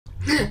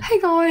Hey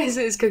guys,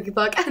 it's Cookie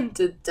Bug, and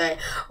today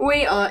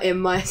we are in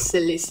my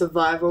silly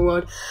survival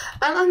world,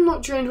 and I'm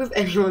not joined with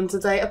anyone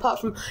today apart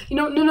from,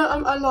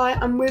 I lie,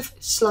 I'm with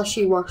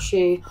Slushy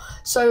Washy.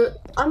 So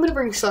I'm gonna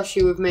bring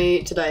Slushy with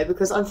me today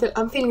because I'm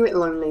feeling a bit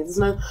lonely. There's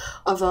no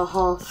other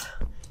half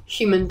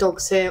human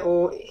dogs here,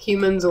 or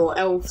humans, or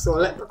elves, or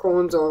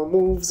leprechauns, or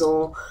wolves,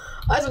 or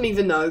I don't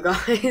even know,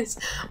 guys.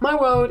 My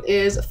world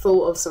is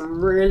full of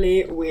some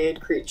really weird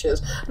creatures.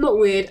 Not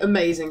weird,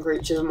 amazing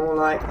creatures, more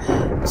like.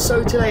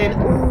 So today,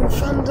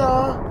 thunder.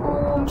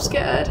 Oh, I'm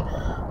scared.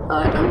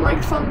 I don't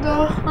like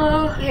thunder.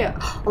 Here.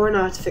 Oh, I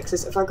know how to fix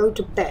this. If I go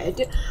to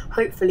bed,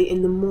 hopefully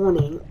in the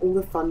morning, all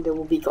the thunder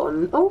will be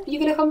gone. Oh,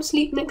 you're gonna come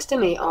sleep next to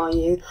me, are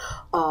you?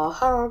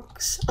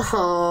 Hugs.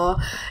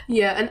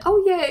 Yeah, and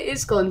oh yeah, it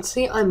is gone.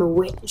 See, I'm a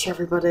witch,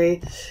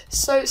 everybody.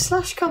 So,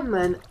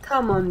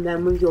 come on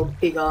then with your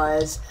big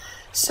eyes.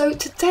 So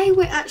today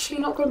we're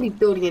actually not going to be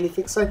building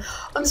anything, so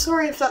I'm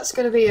sorry if that's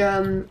going to be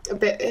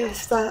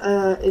is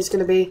going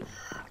to be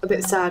a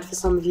bit sad for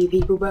some of you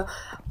people, but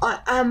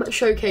I am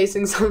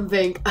showcasing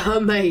something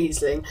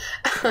amazing,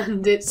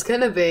 and it's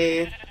going to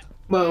be,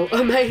 well,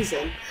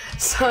 amazing.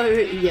 So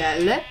yeah,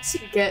 let's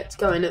get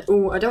going.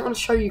 Oh, I don't want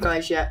to show you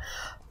guys yet,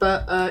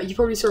 but you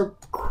probably saw a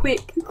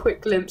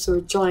quick glimpse of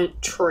a giant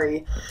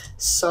tree.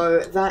 So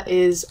that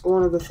is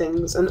one of the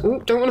things. And oh,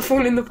 don't want to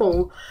fall in the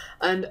pool.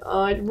 And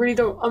I'm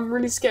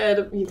really scared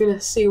that you're gonna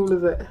see all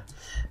of it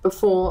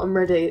before I'm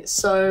ready.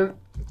 So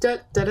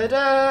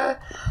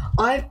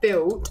I've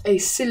built a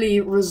silly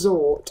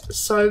resort.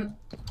 So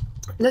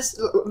let's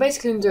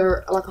basically do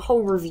like a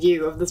whole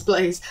review of this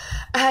place.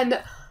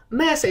 And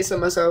may I say so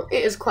myself,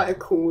 it is quite a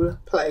cool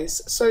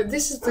place. So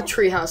this is the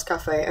Treehouse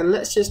Cafe, and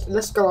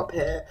let's go up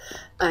here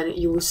and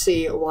you will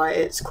see why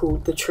it's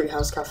called the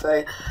Treehouse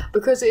Cafe.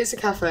 Because it is a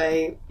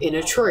cafe in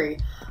a tree.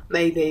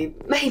 Maybe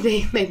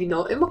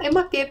not. It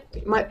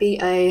might be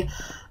a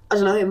I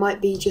don't know, it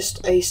might be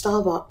just a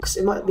Starbucks.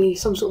 It might be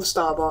some sort of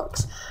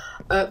Starbucks.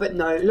 But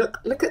no,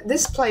 look at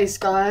this place,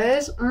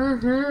 guys.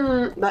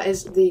 That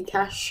is the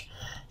cash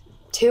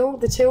till,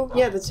 the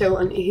till,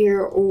 and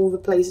here are all the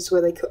places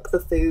where they cook the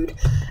food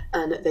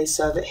and they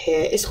serve it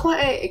here. It's quite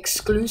an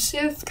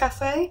exclusive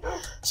cafe,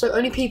 so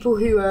only people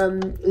who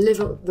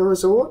live at the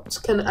resort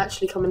can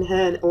actually come in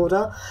here and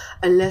order,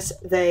 unless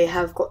they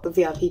have got the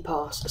VIP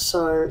pass.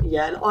 So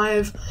yeah,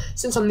 and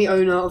since I'm the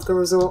owner of the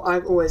resort,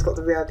 I've always got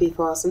the VIP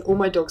pass, and all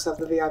my dogs have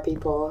the VIP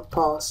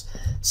pass.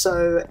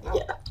 So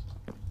yeah.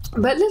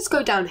 But let's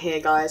go down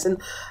here, guys,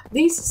 and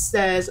these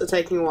stairs are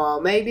taking a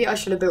while. Maybe I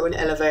should have built an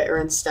elevator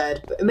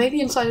instead, but maybe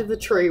inside of the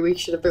tree we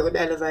should have built an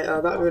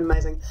elevator. That would have been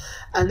amazing.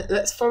 And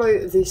let's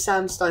follow the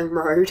sandstone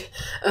road,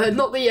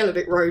 not the yellow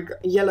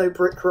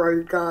brick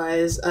road,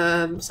 guys,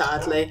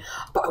 sadly,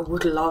 but I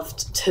would love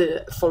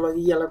to follow the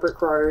yellow brick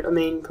road. I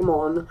mean, come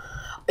on.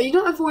 You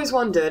know what I've always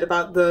wondered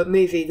about the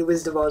movie The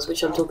Wizard of Oz,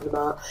 which I'm talking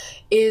about,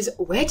 is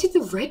where did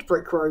the red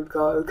brick road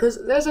go? Because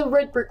there's a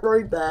red brick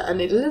road there and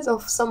it leads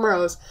off somewhere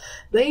else.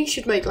 They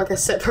should make like a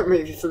separate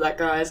movie for that,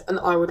 guys, and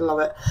I would love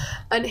it.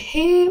 And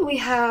here we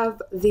have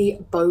the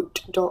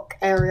boat dock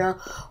area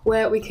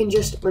where we can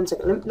just, one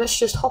second, let's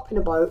just hop in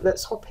a boat.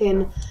 Let's hop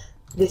in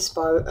this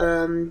boat,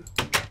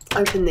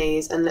 open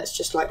these, and let's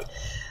just like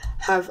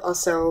have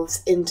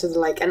ourselves into the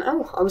lake. And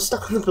oh, I was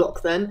stuck on the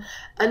block then.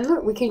 And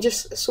look, we can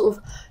just sort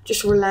of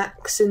just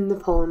relax in the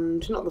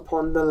pond, not the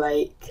pond, the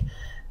lake.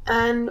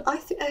 And I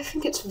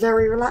think it's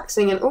very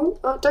relaxing. And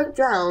oh, don't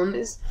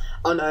drown.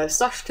 Oh no,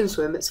 Slush can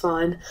swim, it's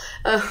fine.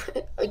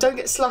 Don't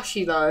get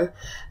slushy though.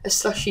 A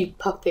slushy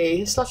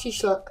puppy.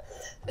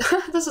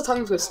 That's a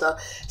tongue twister.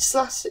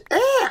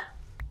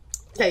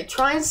 Okay,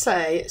 try and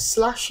say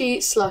slushy.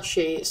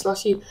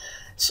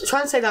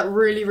 Try and say that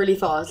really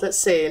fast. Let's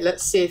see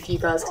if you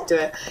guys can do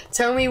it.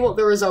 Tell me what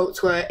the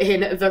results were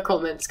in the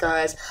comments,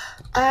 guys.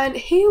 And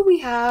here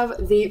we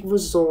have the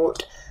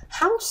resort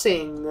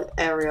housing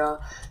area.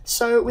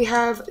 So we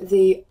have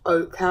the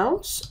Oak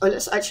House. Oh,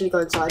 let's actually go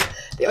inside.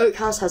 The Oak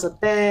House has a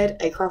bed,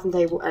 a crafting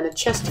table, and a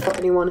chest for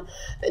anyone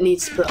that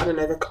needs to put, I don't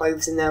know, their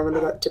clothes in there when they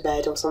go to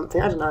bed or something.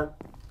 I don't know.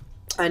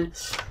 And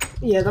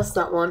yeah, that's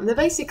that one. They're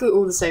basically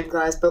all the same,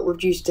 guys, but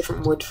we've used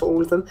different wood for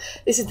all of them.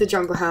 This is the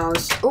jungle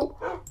house. Oh,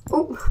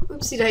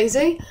 oopsie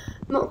daisy.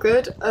 Not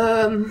good.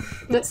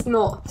 Let's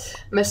not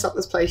mess up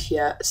this place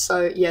yet.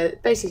 So yeah,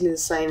 basically the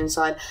same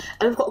inside.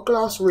 And I've got a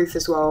glass roof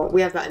as well.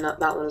 We have that in that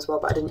one as well,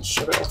 but I didn't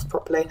show it off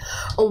properly.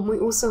 Oh, and we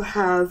also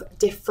have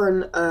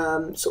different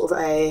sort of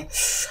I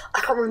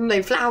can't remember the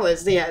name,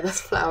 flowers. Yeah,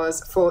 that's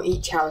flowers for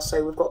each house.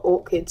 So we've got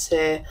orchids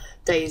here,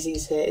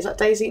 daisies here. Is that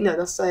daisy? No,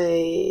 that's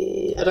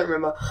I don't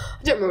remember.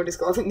 I don't remember what it's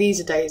called. I think these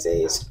are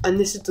daisies. And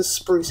this is the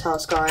spruce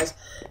house, guys.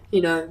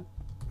 You know,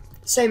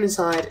 same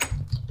inside,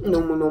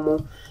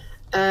 normal.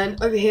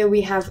 And over here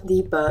we have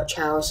the birch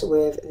house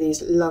with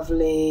these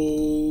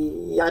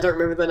lovely, I don't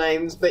remember the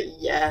names, but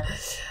yeah.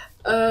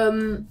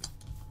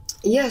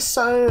 Yeah,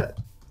 so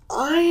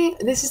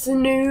this is the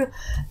new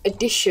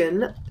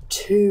addition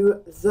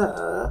to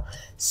the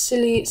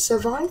silly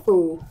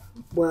survival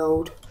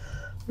world.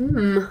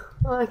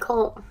 I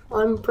can't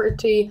I'm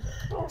pretty...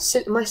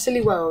 My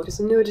silly world. It's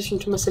a new addition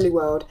to my silly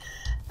world.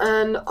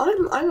 And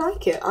I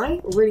like it. I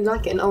really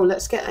like it. And oh,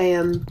 let's get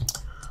a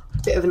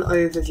bit of an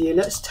overview.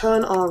 Let's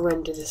turn our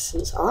render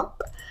distance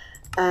up.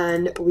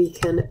 And we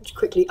can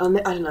quickly... I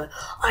don't know.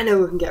 I know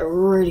we can get a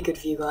really good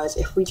view, guys,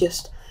 if we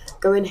just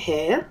go in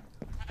here.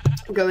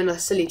 Go in a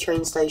silly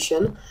train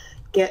station.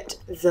 Get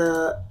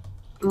the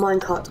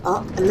minecart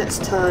up. And let's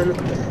turn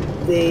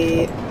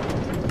the...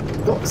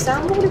 What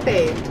sound would it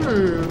be?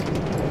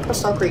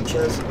 Hostile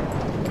creatures.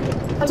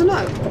 I don't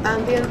know.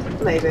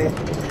 Ambient? Maybe.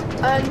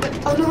 And,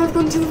 oh no, I've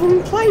gone to the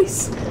wrong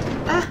place.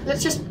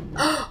 Let's just...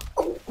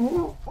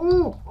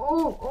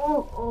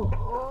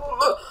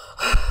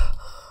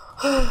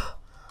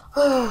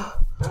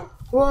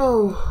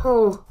 Whoa,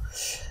 oh,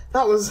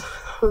 that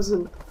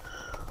wasn't...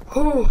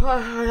 Oh,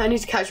 I need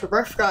to catch my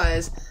breath,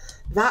 guys.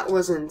 That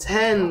was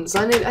intense.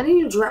 I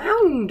need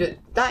drowned.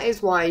 That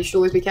is why you should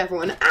always be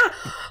careful. And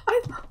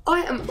I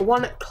am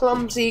one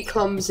clumsy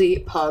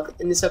pug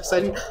in this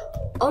episode.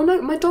 Oh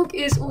no, my dog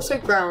is also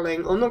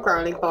growling. Or not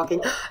growling,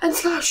 barking. And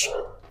Slush!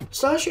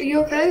 Slush, are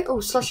you okay? Oh,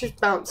 Slush is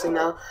bouncing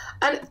now.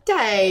 And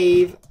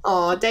Dave!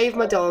 Oh, Dave,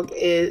 my dog,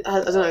 I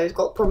don't know, he's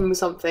got a problem with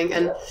something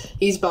and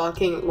he's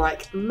barking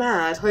like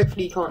mad.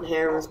 Hopefully you can't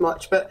hear him as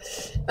much, but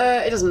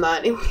it doesn't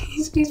matter.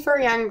 He's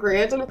very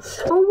angry. I don't know.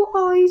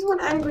 Oh, he's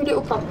one angry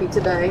little puppy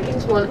today.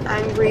 He's one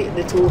angry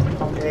little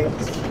puppy.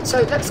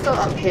 So let's go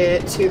up here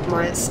to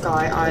my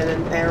Sky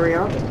Island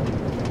area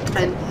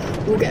and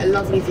we'll get a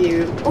lovely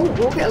view. Oh,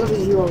 we'll get a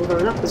lovely view while we're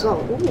going up as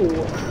well.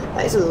 Ooh,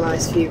 that is a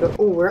nice view, but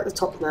oh, we're at the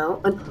top now.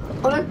 And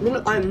oh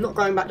no, I'm not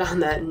going back down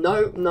there.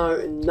 No.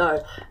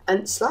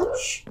 And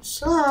Slush, I'm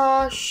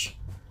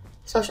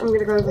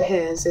gonna go over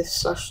here as if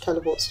Slush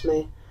teleports to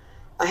me.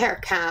 I hear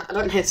a cat. I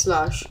don't hear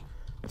Slush.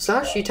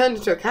 Slush, you turned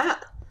into a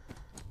cat.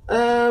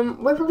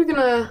 We're probably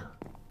gonna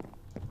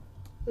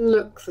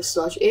look for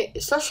Slush.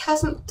 Slush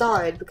hasn't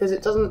died because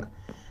it doesn't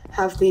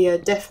have the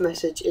death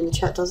message in the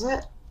chat, does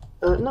it?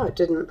 No, it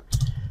didn't.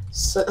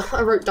 So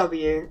I wrote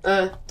W.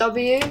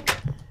 W?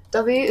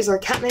 Is there a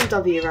cat named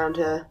W around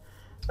here?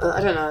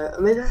 I don't know.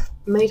 Maybe I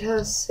made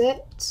her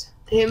sit?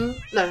 Him?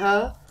 No,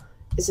 her?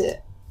 Is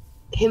it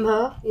him,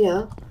 her?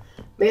 Yeah.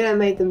 Maybe I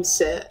made them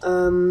sit.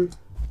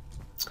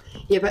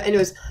 Yeah, but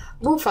anyways,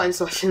 we'll find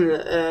Slush in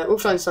the, we'll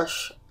find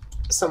Slush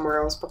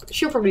somewhere else.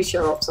 She'll probably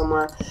show up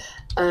somewhere.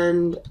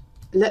 And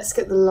let's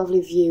get the lovely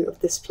view of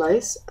this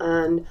place.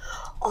 And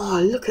oh,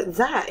 look at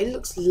that. It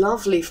looks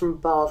lovely from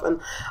above.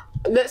 And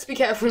let's be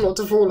careful not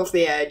to fall off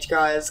the edge,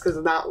 guys,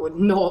 because that would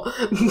not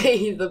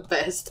be the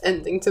best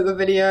ending to the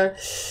video.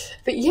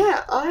 But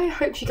yeah, I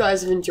hope you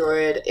guys have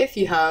enjoyed. If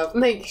you have,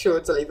 make sure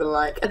to leave a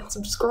like and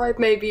subscribe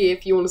maybe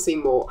if you want to see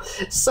more.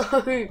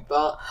 So,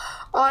 but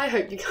I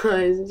hope you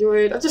guys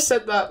enjoyed. I just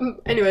said that.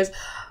 Anyways,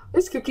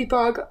 it's Cookie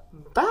Pug.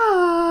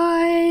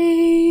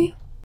 Bye!